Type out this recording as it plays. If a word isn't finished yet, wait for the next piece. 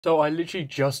So I literally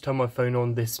just turned my phone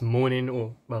on this morning,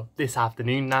 or well, this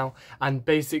afternoon now, and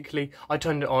basically I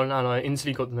turned it on and I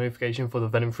instantly got the notification for the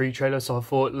Venom 3 trailer, so I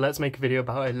thought let's make a video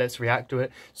about it, let's react to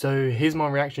it. So here's my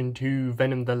reaction to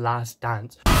Venom The Last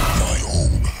Dance. The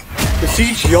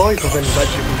CGI for Venom is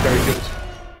actually very good.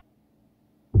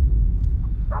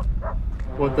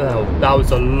 What the hell? That was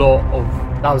a lot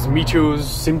of... That was Meteor's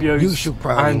symbiotes,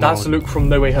 and that's the look from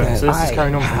No Way Home, so this is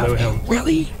carrying on from No Way Home.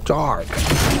 Really dark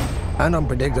and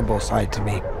unpredictable side to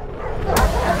me.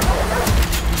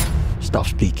 Stop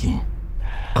speaking.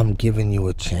 I'm giving you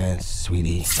a chance,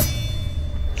 sweetie.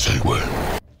 Say what?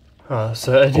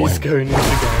 So Eddie's going into the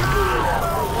game.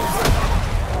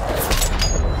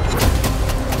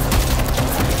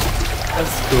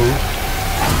 That's cool.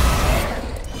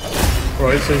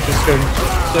 Right, so he's just going...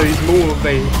 So he's more of a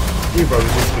hero in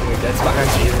this game, I guess, but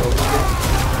anti-hero.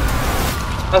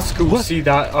 That's cool to see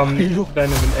that Venom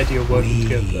and Eddie are working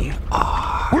together.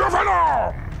 We're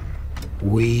Venom!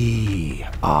 We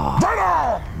are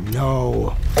Venom!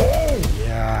 No. Oh!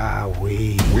 Yeah,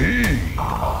 we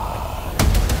are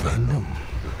Venom.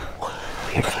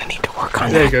 We're gonna need to work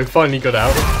on There that. you go, finally got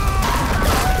out.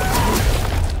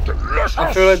 Delicious!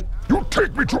 I feel like you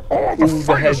take me to all the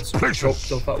the heads finest places.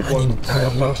 dropped off at once.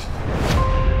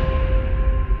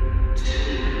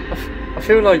 I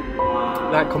feel like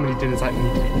that comedy didn't exactly...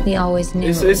 We always knew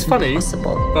it's funny,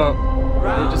 impossible. but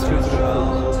it just feels a bit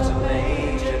false.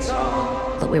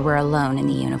 That we were alone in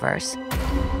the universe.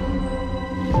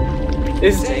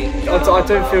 I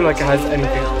don't feel like it has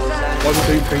anything. 1,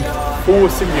 2, 3, 4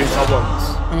 symbiotes at once.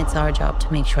 And it's our job to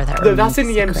make sure that No, that's in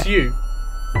the MCU.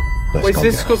 Wait, so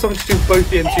this has got something to do with both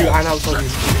the MCU and outside the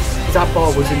MCU? Because that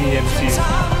bar was in the MCU.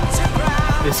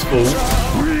 This fall.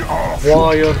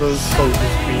 Why are those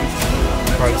soldiers being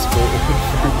transported?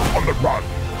 On the run.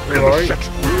 Alright.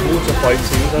 Water fight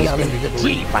scene, that's going to be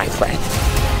good. My friend.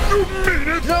 You mean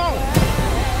it? No!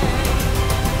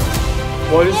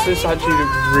 Why does this actually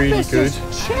look really good?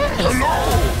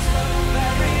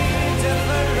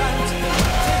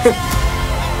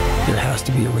 There has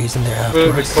to be a reason they're A after bit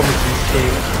of a us. comedy is going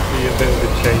to be a bit of a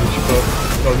change, but...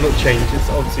 Well, not change, it's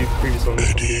obviously the previous one was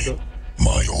comedy, but...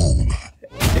 My home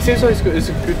It seems like it's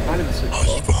a good balance so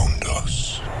has far. found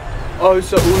us. Oh,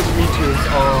 so all of the meteors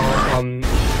are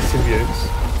symbiotes.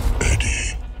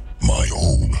 Eddie, my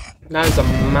home That is a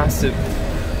massive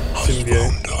has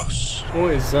symbiote. found us.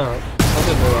 What is that? I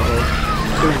don't know that one.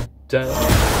 Still dead.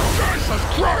 Jesus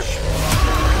Christ!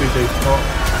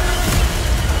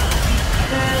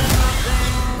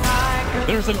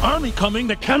 There's an army coming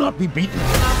that cannot be beaten.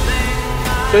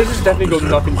 So this has definitely got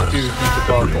nothing to do with Peter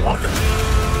Parker.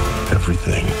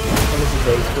 Everything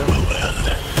will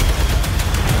end.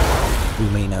 We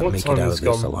may not What make time it out has of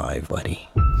this gone? alive, buddy.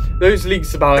 Those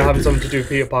leaks about it having something to do with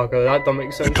Peter Parker, that don't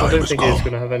make sense. I time don't has think it's come.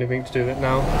 going to have anything to do with it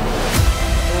now.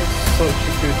 That's such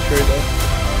a good trailer.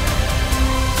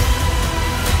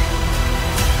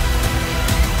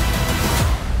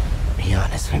 Be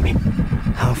honest with me.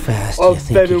 How fast do Oh, you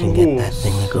think you Venom can get that Wars.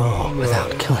 thing to go No.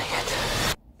 without killing it?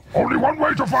 Only one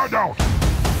way to find out.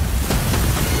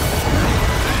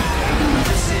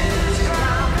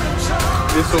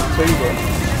 This October,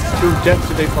 till Death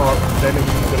Do They Part, Venom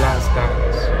The Last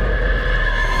Dance.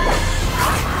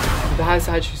 That's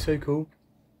actually so cool.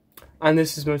 And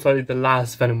this is most likely the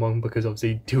last Venom one, because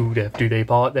obviously till Death Do They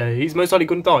Part there, he's most likely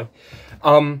gonna die.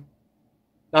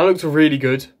 That looks really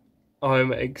good.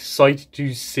 I'm excited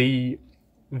to see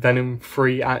Venom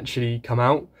 3 actually come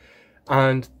out.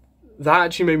 And that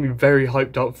actually made me very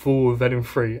hyped up for Venom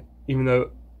 3, even though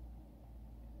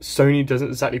Sony doesn't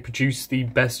exactly produce the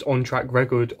best on-track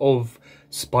record of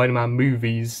Spider-Man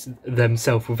movies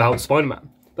themselves without Spider-Man.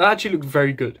 That actually looked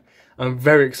very good. I'm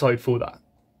very excited for that.